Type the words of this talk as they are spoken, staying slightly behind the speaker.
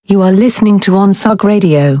You are listening to Onsug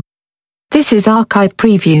Radio. This is Archive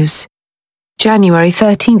Previews. January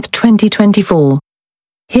 13th, 2024.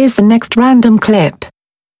 Here's the next random clip.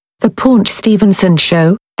 The Paunch Stevenson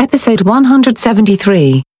Show, episode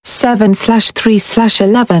 173,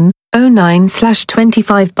 7/3/11,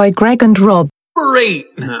 09/25 by Greg and Rob. Super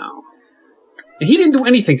 8 now. He didn't do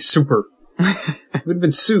anything super. He would have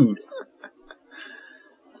been sued.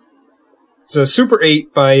 So Super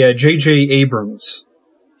 8 by J.J. Abrams.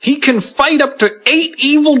 He can fight up to 8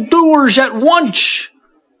 evildoers at once.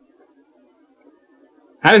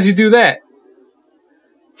 How does he do that?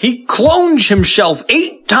 He clones himself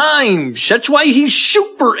 8 times. That's why he's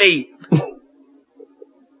Super 8.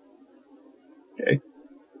 Okay.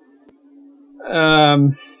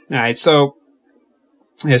 Alright, so,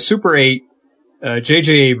 yeah, Super 8,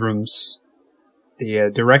 J.J. Abrams, the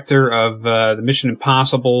director of the Mission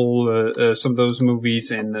Impossible, some of those movies,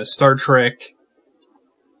 and Star Trek,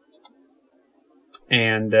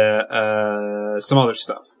 and some other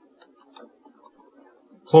stuff.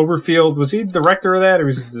 Cloverfield, was he the director of that, or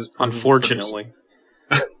was he just Unfortunately.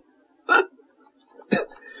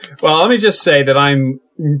 Well, let me just say that I'm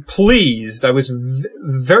pleased, I was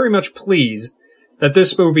very much pleased, that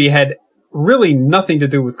this movie had really nothing to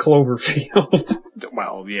do with Cloverfield.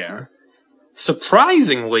 Well, yeah.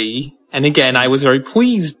 Surprisingly, and again, I was very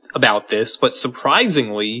pleased about this, but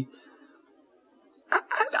surprisingly,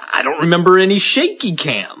 I don't remember any shaky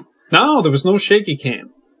cam. No, there was no shaky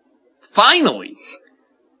cam. Finally.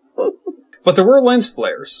 But there were lens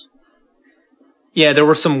flares. Yeah, there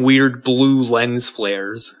were some weird blue lens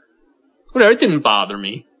flares. Whatever, it didn't bother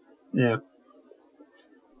me. Yeah.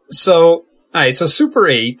 So, alright, so Super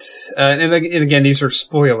 8, and again, these are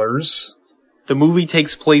spoilers. The movie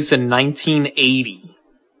takes place in 1980.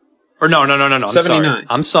 Or no, 79.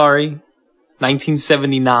 I'm sorry.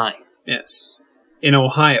 1979. Yes. In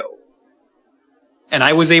Ohio. And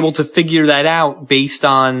I was able to figure that out based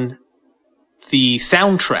on the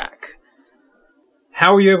soundtrack.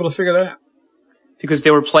 How were you able to figure that out? Because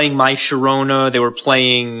they were playing My Sharona, they were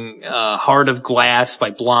playing Heart of Glass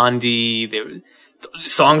by Blondie,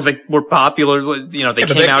 songs that were popular, you know, they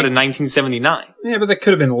came out in 1979. Yeah, but that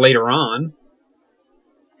could have been later on.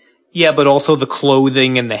 Yeah, but also the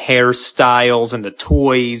clothing and the hairstyles and the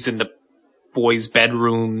toys and the boys'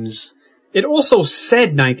 bedrooms. It also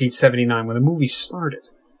said 1979 when the movie started.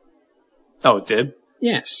 Oh, it did?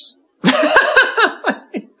 Yes.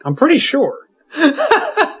 I'm pretty sure.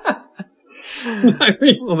 I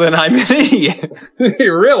mean, well, then I'm an idiot.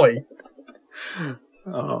 Really?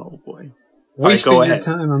 Oh, boy. Wasting right, your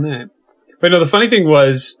time on that. But no, the funny thing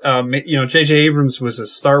was, J.J. Abrams was a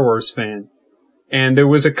Star Wars fan. And there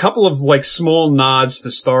was a couple of, small nods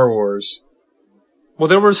to Star Wars. Well,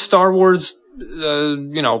 there were Star Wars,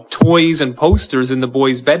 toys and posters in the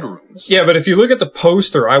boys' bedrooms. Yeah, but if you look at the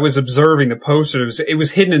poster, I was observing the poster. It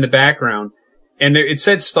was hidden in the background. And it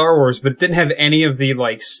said Star Wars, but it didn't have any of the,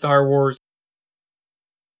 Star Wars.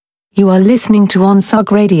 You are listening to Onsug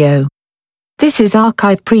Radio. This is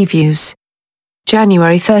Archive Previews.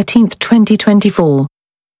 January 13th, 2024.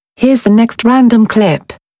 Here's the next random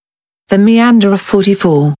clip. The Meanderer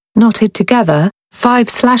 44, knotted together,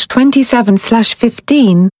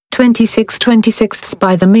 5/27/15, 26/26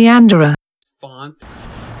 by the Meanderer. Font. I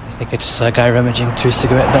think I just saw a guy rummaging through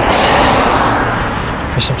cigarette butts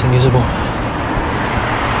for something usable.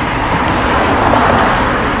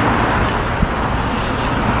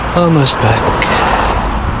 Almost back.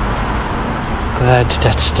 Glad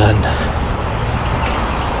that's done.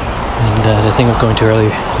 And the thing of going to early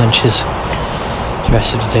lunches, the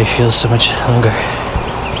rest of the day feels so much longer.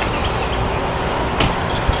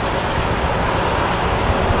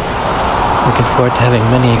 Looking forward to having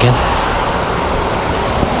money again.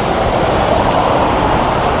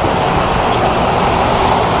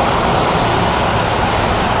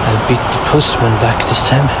 I'll beat the postman back this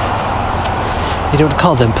time. They don't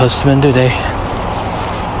call them postmen, do they?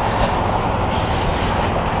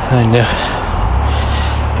 I know.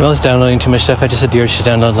 When I was downloading too much stuff, I just had the urge to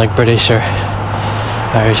download British or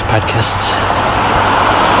Irish podcasts.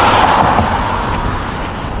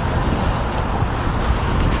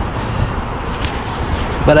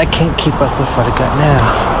 But I can't keep up with what I got now.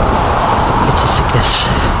 It's a sickness.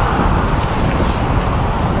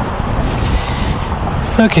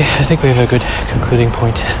 Okay, I think we have a good concluding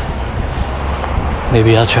point.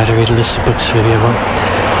 Maybe I'll try to read a list of books, maybe I won't.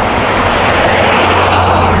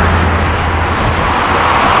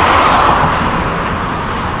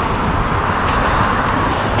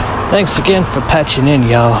 Thanks again for patching in,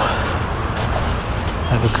 y'all.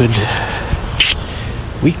 Have a good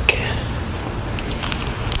week.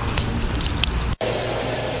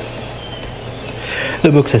 The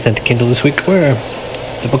books I sent to Kindle this week were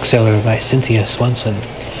The Bookseller by Cynthia Swanson,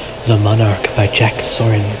 The Monarch by Jack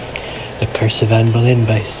Sorin, The Curse of Anne Boleyn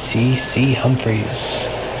by C.C. Humphreys,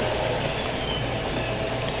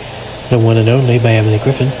 The One and Only by Emily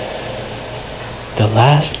Griffin, The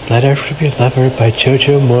Last Letter from Your Lover by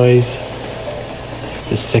Jojo Moyes,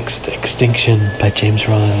 The Sixth Extinction by James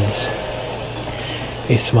Rollins,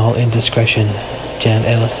 A Small Indiscretion, Jan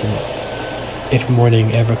Ellison, If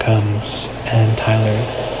Morning Ever Comes, Anne Tyler,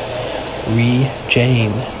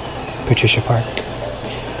 Jane, Patricia Park,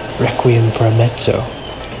 Requiem for a Mezzo,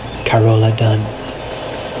 Carola Dunn,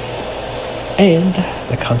 and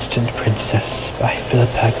The Constant Princess by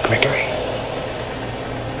Philippa Gregory.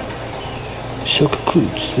 So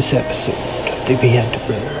concludes this episode of The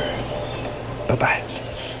Meanderer. Bye-bye.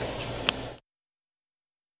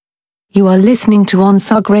 You are listening to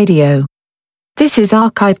Onsug Radio. This is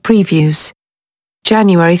Archive Previews.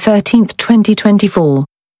 January 13th, 2024.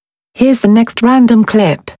 Here's the next random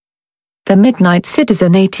clip. The Midnight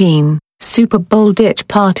Citizen 18, Super Bowl Ditch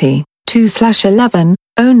Party,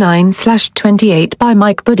 2/11/09/28 by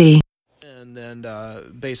Mike Buddy. And then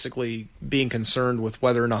basically being concerned with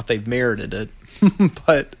whether or not they've merited it.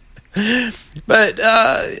 but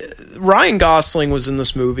Ryan Gosling was in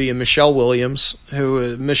this movie, and Michelle Williams,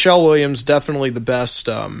 definitely the best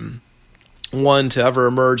one to ever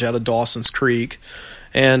emerge out of Dawson's Creek.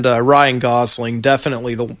 And Ryan Gosling,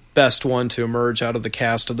 definitely the best one to emerge out of the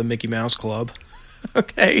cast of the Mickey Mouse Club.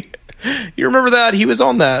 Okay. You remember that? He was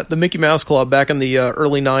on the Mickey Mouse Club back in the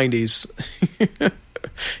early 90s.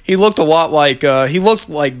 He looked a lot like,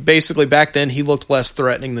 basically back then, he looked less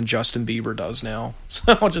threatening than Justin Bieber does now.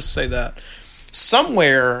 So I'll just say that.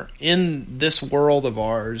 Somewhere in this world of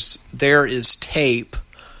ours, there is tape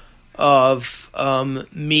of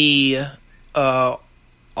me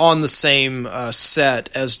on the same set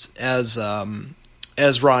as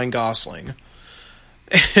Ryan Gosling.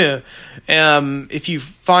 If you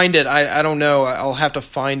find it, I don't know, I'll have to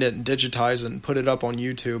find it and digitize it and put it up on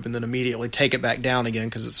YouTube and then immediately take it back down again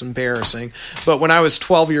because it's embarrassing. But when I was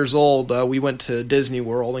 12 years old, we went to Disney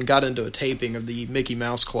World and got into a taping of the Mickey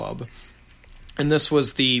Mouse Club. And this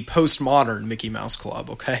was the postmodern Mickey Mouse Club,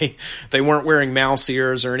 okay? They weren't wearing mouse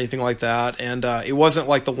ears or anything like that, and it wasn't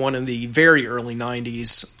like the one in the very early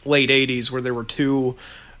 90s, late 80s, where there were two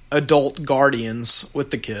adult guardians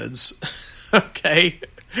with the kids, okay?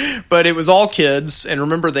 But it was all kids, and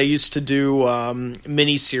remember they used to do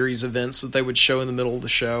mini-series events that they would show in the middle of the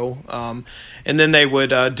show, and then they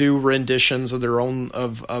would do renditions of their own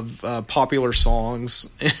of popular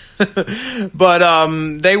songs. But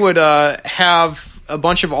they would have a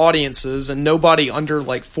bunch of audiences, and nobody under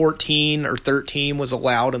like 14 or 13 was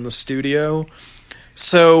allowed in the studio.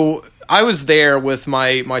 So I was there with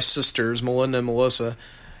my sisters, Melinda and Melissa,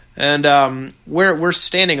 and we're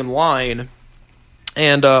standing in line.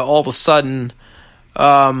 And all of a sudden, we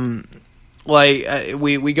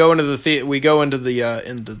go into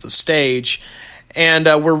the stage, and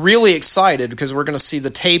we're really excited because we're going to see the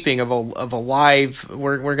taping of a live.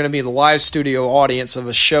 We're going to be in the live studio audience of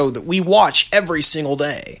a show that we watch every single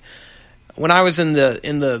day. When I was in the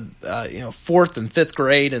 4th and 5th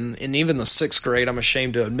grade, and even the 6th grade, I'm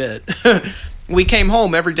ashamed to admit, we came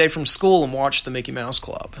home every day from school and watched the Mickey Mouse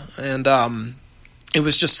Club, and it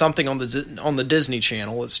was just something on the Disney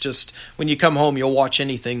Channel. It's just when you come home, you'll watch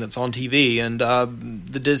anything that's on TV, and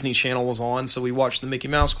the Disney Channel was on, so we watched the Mickey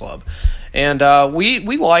Mouse Club, and we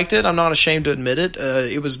liked it. I'm not ashamed to admit it.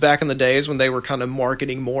 It was back in the days when they were kind of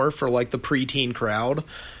marketing more for like the preteen crowd.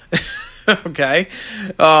 Okay,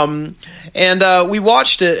 and we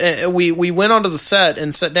watched it. We went onto the set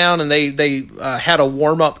and sat down, and they had a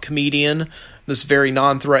warm up comedian. This very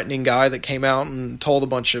non-threatening guy that came out and told a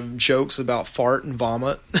bunch of jokes about fart and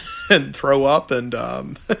vomit and throw up and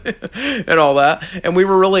and all that. And we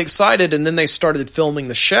were really excited, and then they started filming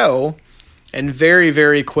the show, and very,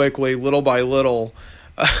 very quickly, little by little,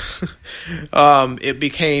 it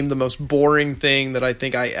became the most boring thing that I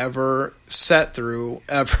think I ever sat through,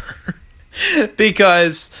 ever.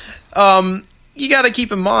 Because you got to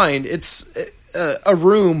keep in mind, it's a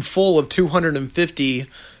room full of 250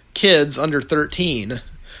 kids under 13,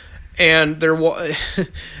 and they're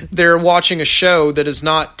watching a show that is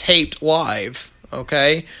not taped live,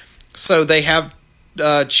 okay? So they have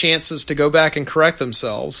chances to go back and correct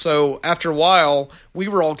themselves. So after a while, we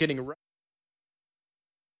were all getting...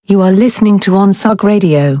 You are listening to Onsug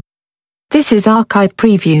Radio. This is Archive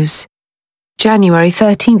Previews. January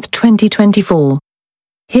 13th, 2024.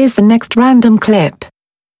 Here's the next random clip.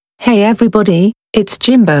 Hey everybody, it's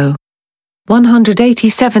Jimbo.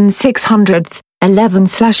 187 600th,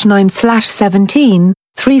 11/9/17,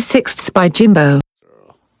 3/6 by Jimbo.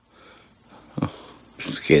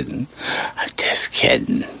 Just kidding. I'm just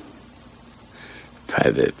kidding.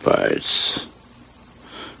 Private parts.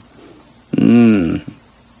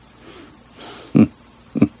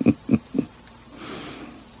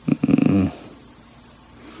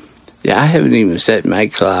 Yeah, I haven't even set my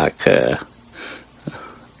clock.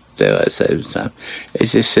 Daylight savings time.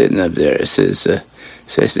 It's just sitting up there. It says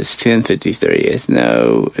it's 10:53. It's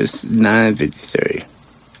 9:53.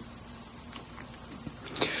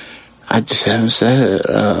 I just haven't set it.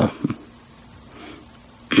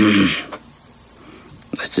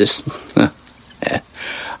 I just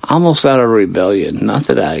almost out of rebellion. Not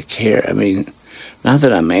that I care. I mean, not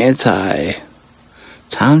that I'm anti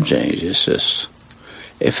time change. It's just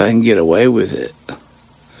if I can get away with it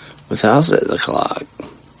without setting the clock,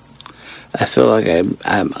 I feel like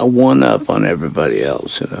I'm a one-up on everybody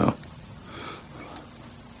else, you know.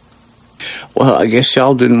 Well, I guess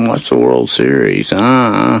y'all didn't watch the World Series.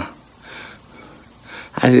 I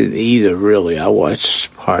didn't either, really. I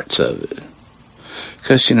watched parts of it.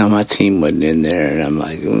 Because, you know, my team wasn't in there, and I'm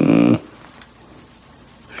like,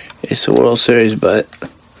 it's the World Series, but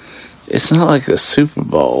it's not like the Super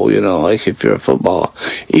Bowl, you know, like if you're a football,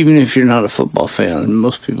 even if you're not a football fan,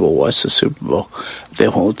 most people watch the Super Bowl. They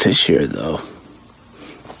won't this year, though.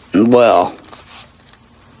 Well,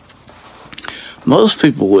 most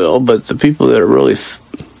people will, but the people that are really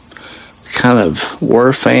kind of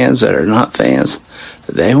were fans that are not fans,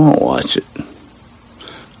 they won't watch it.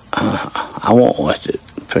 I won't watch it,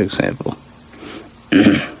 for example.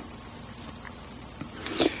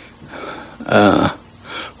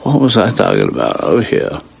 What was I talking about? Oh,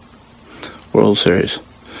 yeah. World Series.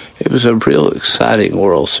 It was a real exciting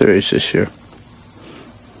World Series this year.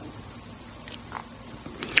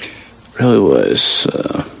 Really was.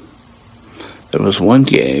 There was one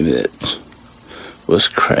game that was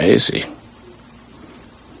crazy.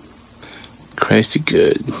 Crazy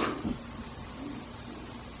good.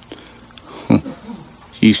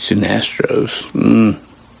 Houston Astros.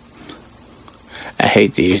 I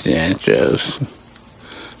hate the Houston Astros.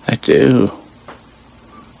 I do.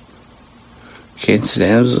 Can't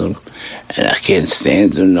stand them. And I can't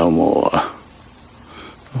stand them no more.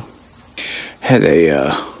 Had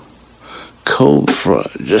a cold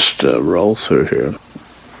front just roll through here.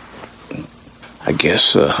 I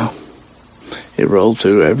guess it rolled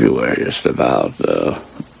through everywhere, just about.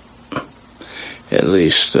 At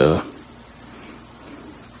least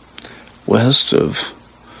west of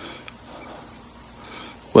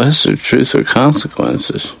Truth or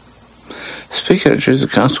Consequences. Speaking of Truth or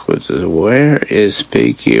Consequences, where is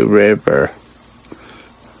Peaky Ripper?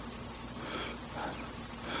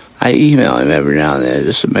 I email him every now and then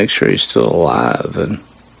just to make sure he's still alive, and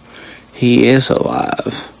he is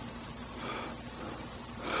alive.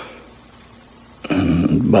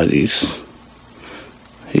 But he's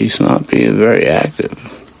not being very active.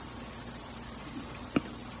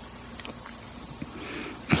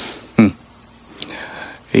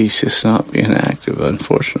 He's just not being active,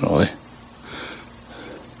 unfortunately.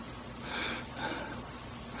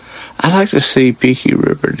 I'd like to see Peaky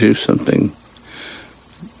Ripper do something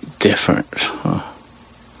different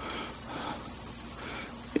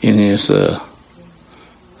in his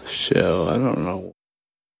show. I don't know.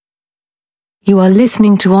 You are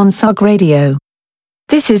listening to Onsug Radio.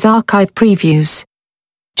 This is Archive Previews.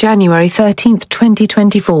 January 13th,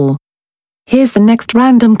 2024. Here's the next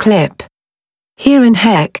random clip. Here in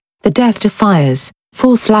Heck, the Death Defiers,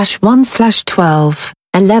 4/1/12,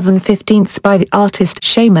 11/15 by the artist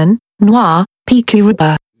Shaman, Noir, Peaky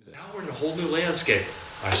Ripper. Now we're in a whole new landscape.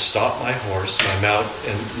 I stop my horse, my mount,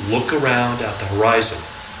 and look around at the horizon.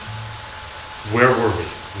 Where were we,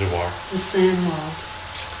 Noir? The sand world.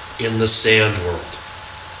 In the sand world.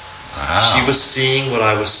 Wow. She was seeing what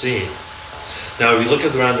I was seeing. Now, if you look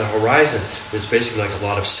around the horizon, it's basically like a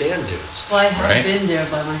lot of sand dunes. Well, I have Right. been there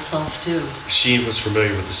by myself too. She was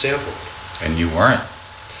familiar with the sand world. And you weren't.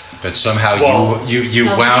 But somehow Well, you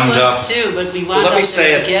No, wound he was up. too, but we Well, wound let me up say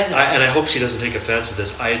there it, together. and I hope she doesn't take offense to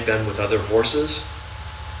this. I had been with other horses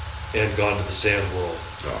and gone to the sand world.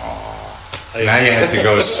 Now you have to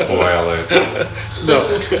go spoil it. No,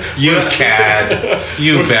 You cad.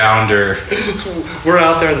 You bounder. we're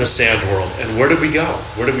out there in the sand world, and where did we go?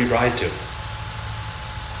 Where did we ride to?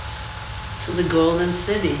 To the Golden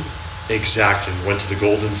City. Exactly. We went to the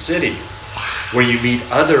Golden City, where you meet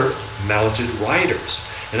other mounted riders.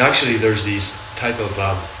 And actually, there's these type of,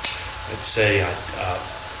 let's say,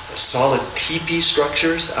 solid teepee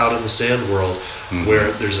structures out in the sand world,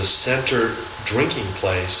 where there's a center drinking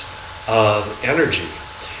place of energy.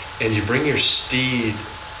 And you bring your steed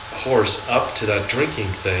horse up to that drinking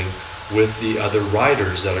thing with the other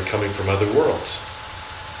riders that are coming from other worlds.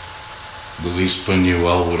 Luis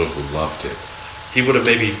Buñuel would have loved it. He would have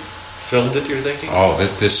maybe filmed it, you're thinking? Oh,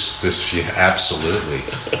 this, yeah, absolutely.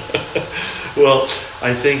 Well,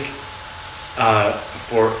 I think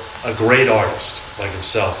for a great artist like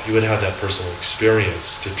himself, he would have that personal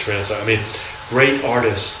experience to translate. I mean, great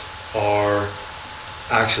artists are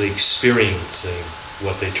actually experiencing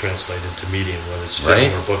what they translate into medium, whether it's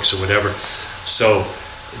film or books or whatever. So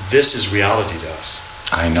this is reality to us.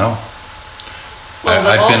 I know. Well,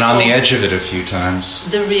 I've been on the edge of it a few times.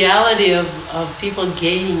 The reality of people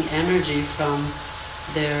gaining energy from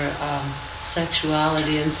their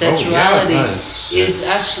sexuality and sensuality is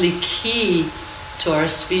actually key to our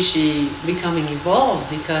species becoming evolved,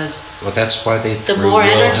 because that's why they threw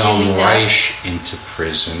Wilhelm Reich into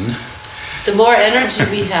prison. The more energy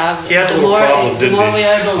we have, he had the more we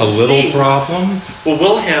are able to see. A little problem? Well,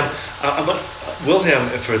 Wilhelm,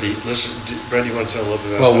 for the listener, Brent, you want to tell a little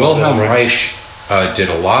bit about Wilhelm Reich did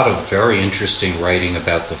a lot of very interesting writing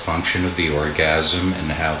about the function of the orgasm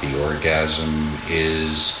and how the orgasm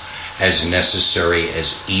is as necessary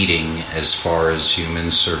as eating as far as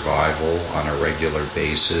human survival on a regular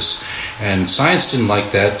basis. And science didn't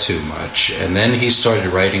like that too much. And then he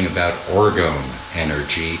started writing about orgone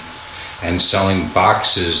energy and selling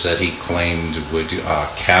boxes that he claimed would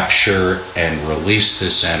capture and release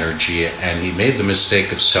this energy, and he made the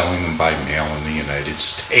mistake of selling them by mail in the United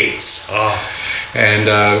States. And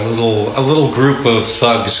a little group of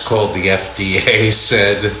thugs called the FDA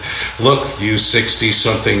said, "Look, you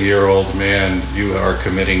 60-something-year-old man, you are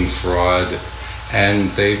committing fraud,"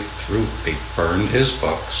 and they burned his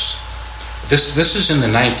books. This isn't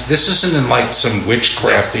in like some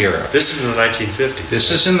witchcraft era. This is in the 1950s. This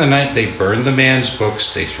is in the night. They burned the man's books.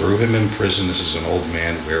 They threw him in prison. This is an old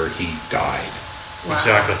man where he died. Wow.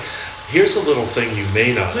 Exactly. Here's a little thing you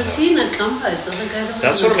may not know. Was he in Acamba?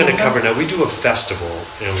 That's what I'm going to cover now. We do a festival,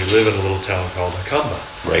 and we live in a little town called Acamba.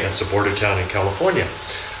 Right. That's a border town in California.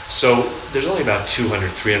 So there's only about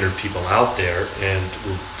 200, 300 people out there, and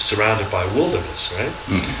we're surrounded by wilderness, right?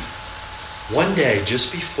 Mm-hmm. One day,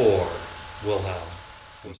 just before Wilhelm.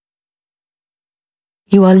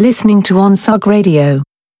 You are listening to Onsug Radio.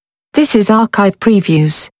 This is Archive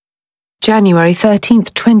Previews. January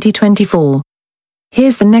 13th, 2024.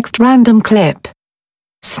 Here's the next random clip.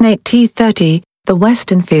 Snake T30, The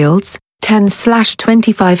Western Fields,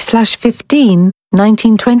 10/25/15,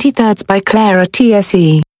 1923 by Clara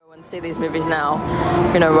TSE. And see these movies now,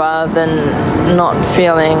 rather than not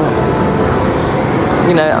feeling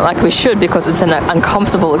like we should, because it's an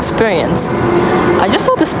uncomfortable experience. I just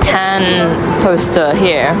saw this Pan poster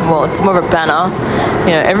here. Well, it's more of a banner.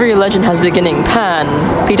 Every legend has a beginning. Pan,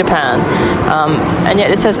 Peter Pan. And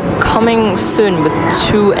yet it says coming soon with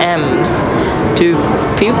 2 M's. Do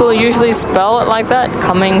people usually spell it like that?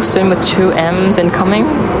 Coming soon with 2 M's in coming?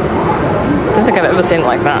 I don't think I've ever seen it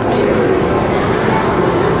like that.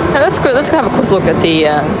 Now, let's go have a close look at the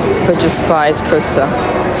Bridge of Spies poster.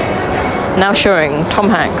 Now showing Tom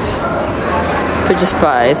Hanks, Bridge of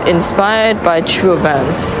Spies, inspired by true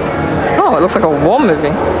events. Oh, it looks like a war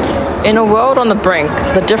movie. In a world on the brink,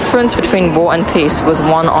 the difference between war and peace was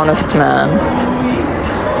one honest man.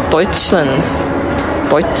 Deutsche.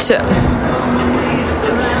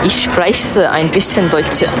 Ich spreche ein bisschen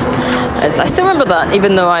Deutsch. I still remember that,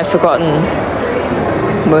 even though I've forgotten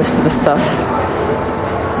most of the stuff.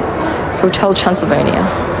 Hotel Transylvania.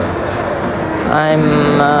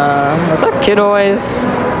 Was that kid always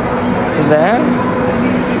there?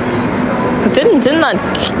 Because didn't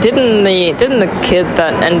the kid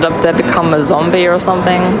that ended up there become a zombie or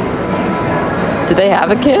something? Did they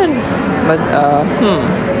have a kid? But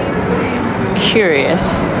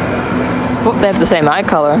curious. Well, they have the same eye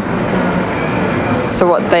color. So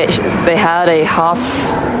what? They had a half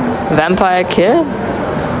vampire kid?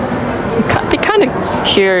 I'd be kind of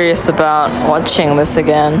curious about watching this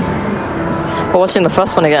again. Or watching the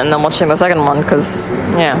first one again and then watching the second one, because,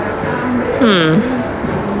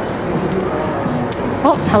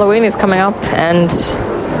 Well, Halloween is coming up, and,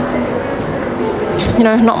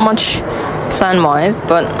 not much plan-wise,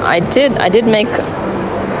 but I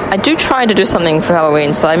do try to do something for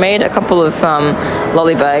Halloween, so I made a couple of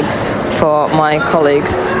lolly bags for my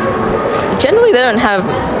colleagues. Generally, they don't have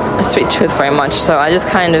a sweet tooth very much, so I just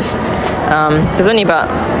kind of, there's only about,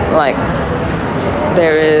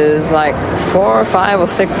 there is 4 or 5 or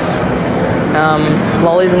 6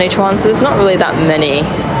 lollies in each one, so there's not really that many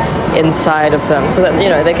inside of them, so that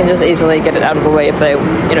they can just easily get it out of the way if they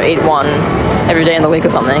eat one every day in the week or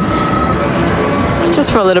something.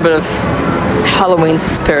 Just for a little bit of Halloween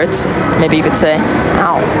spirit, maybe you could say.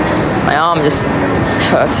 Ow, my arm just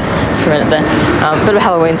hurt for a minute there. Bit of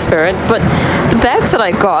Halloween spirit. But the bags that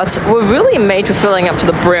I got were really made for filling up to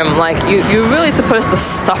the brim. Like, you're really supposed to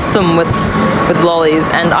stuff them with lollies,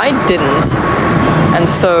 and I didn't. And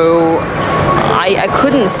so I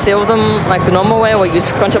couldn't seal them like the normal way, where you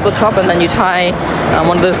scrunch up the top and then you tie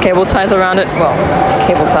one of those cable ties around it. Well,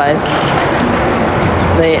 cable ties.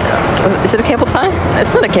 Is it a cable tie?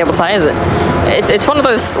 It's not a cable tie, is it? It's one of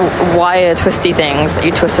those wire twisty things that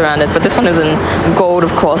you twist around it, but this one is in gold,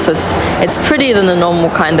 of course. It's prettier than the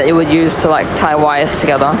normal kind that you would use to like tie wires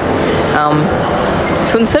together.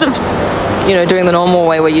 So instead of doing the normal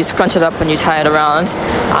way where you scrunch it up and you tie it around,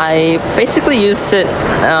 I basically used it.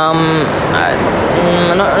 I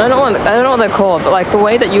don't know what they're called, but like the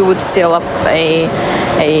way that you would seal up a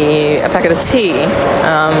packet of tea,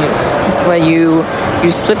 where you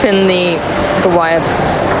slip in the wire,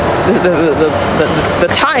 the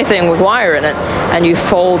tie thing with wire in it, and you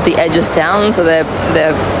fold the edges down so they're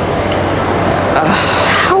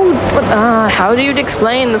how do you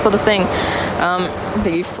explain this sort of thing?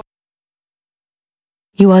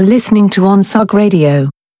 You are listening to Onsug Radio.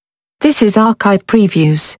 This is Archive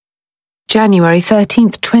Previews. January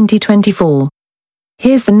 13th, 2024.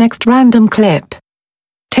 Here's the next random clip.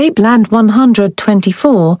 Tape Land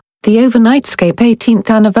 124, the Overnightscape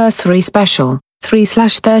 18th Anniversary Special,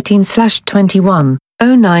 3/13/21,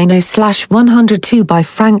 090/102 by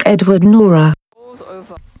Frank Edward Nora.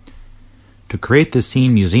 To create this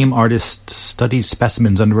scene, museum artists studied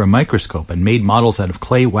specimens under a microscope and made models out of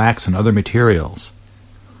clay, wax, and other materials.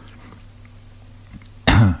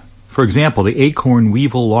 For example, the acorn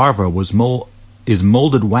weevil larva is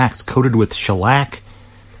molded wax coated with shellac,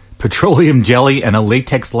 petroleum jelly, and a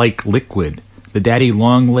latex-like liquid. The daddy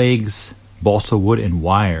longlegs, balsa wood, and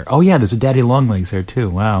wire. Oh yeah, there's a daddy longlegs there too.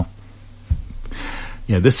 Wow.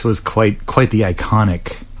 Yeah, this was quite the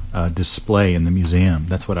iconic display in the museum.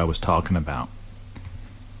 That's what I was talking about.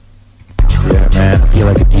 Yeah, man, I feel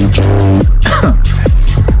like a DJ.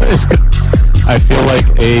 I feel like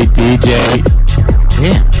a DJ.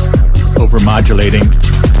 Yeah. Overmodulating.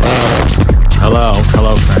 Hello,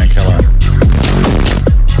 Frank.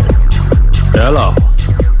 Hello.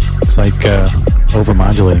 It's like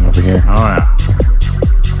overmodulating over here. Oh yeah.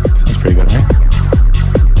 Sounds pretty good, right?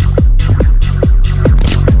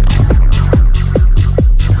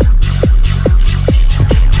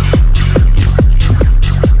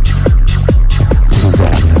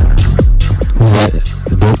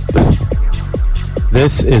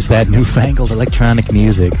 This is that newfangled electronic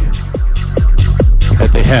music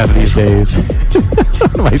that they have these days.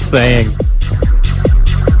 What am I saying?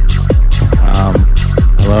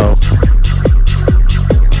 Hello.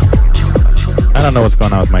 I don't know what's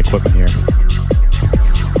going on with my equipment here.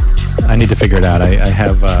 I need to figure it out. I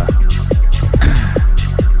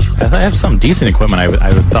have some decent equipment. I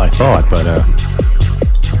thought, but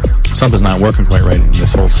something's not working quite right in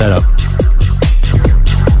this whole setup.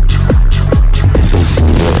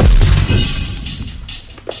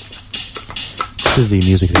 This is the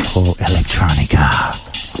music they call electronica.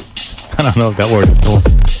 I don't know if that word is still.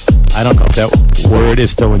 I don't know if that word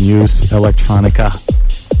is still in use. Electronica.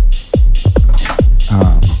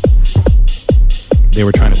 They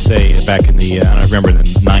were trying to say back in the. I don't remember in the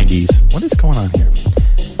 90s. What is going on here?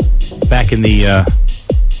 Back in the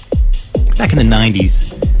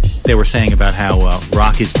 90s, they were saying about how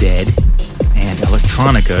rock is dead and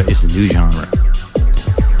electronica is the new genre.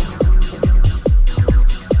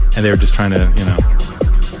 And they were just trying to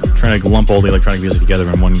lump all the electronic music together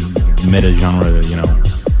in one meta genre,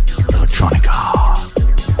 electronica.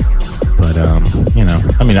 But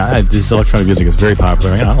this electronic music is very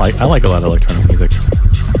popular. I like a lot of electronic music.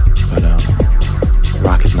 But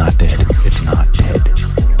rock is not dead. It's not dead.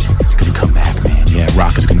 It's gonna come back, man. Yeah,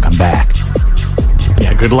 rock is gonna come back.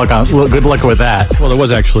 Yeah, good luck with that. Well, there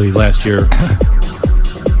was actually last year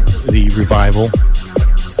the revival.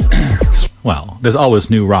 Well, there's always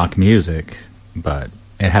new rock music, but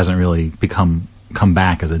it hasn't really come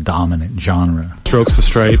back as a dominant genre. Strokes, the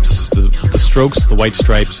Stripes, the Strokes, the White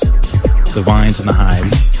Stripes, the Vines, and the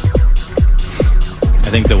Hives. I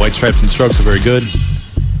think the White Stripes and Strokes are very good.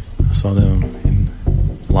 I saw them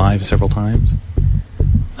live several times.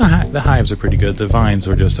 The Hives are pretty good. The Vines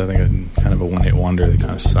were just, I think, kind of a one-hit wonder. They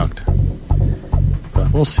kind of sucked. But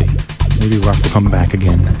we'll see. Maybe rock will come back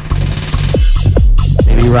again.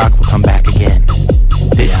 Maybe rock will come back again.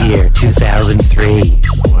 This year, 2003.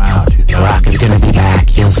 Wow, rock is gonna be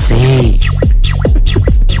back. You'll see.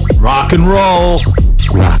 Rock and roll.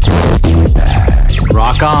 Rock will be back.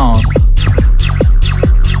 Rock on.